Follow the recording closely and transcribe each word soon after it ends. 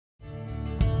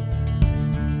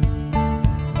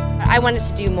I wanted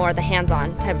to do more of the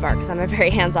hands-on type of art because I'm a very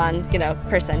hands-on,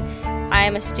 person. I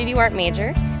am a studio art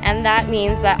major, and that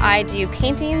means that I do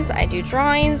paintings, I do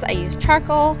drawings, I use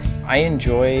charcoal. I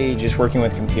enjoy just working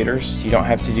with computers. You don't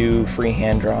have to do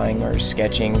freehand drawing or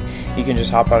sketching. You can just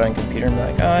hop out on a computer and be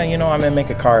like, I'm gonna make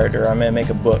a card or I'm gonna make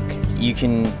a book. You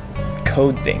can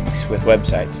code things with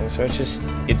websites, and so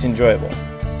it's enjoyable.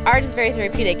 Art is very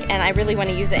therapeutic, and I really want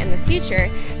to use it in the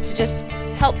future to just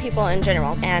help people in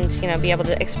general and be able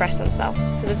to express themselves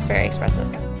because it's very expressive.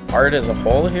 Art as a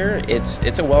whole here,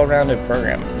 it's a well-rounded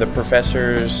program. The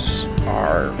professors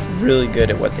are really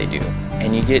good at what they do,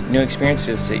 and you get new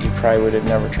experiences that you probably would have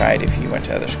never tried if you went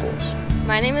to other schools.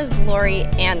 My name is Lori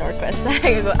Ann Nordquist.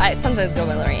 I sometimes go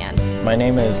by Lori Ann. My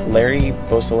name is Larry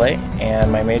Beausoleil,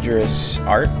 and my major is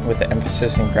art with an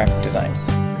emphasis in graphic design.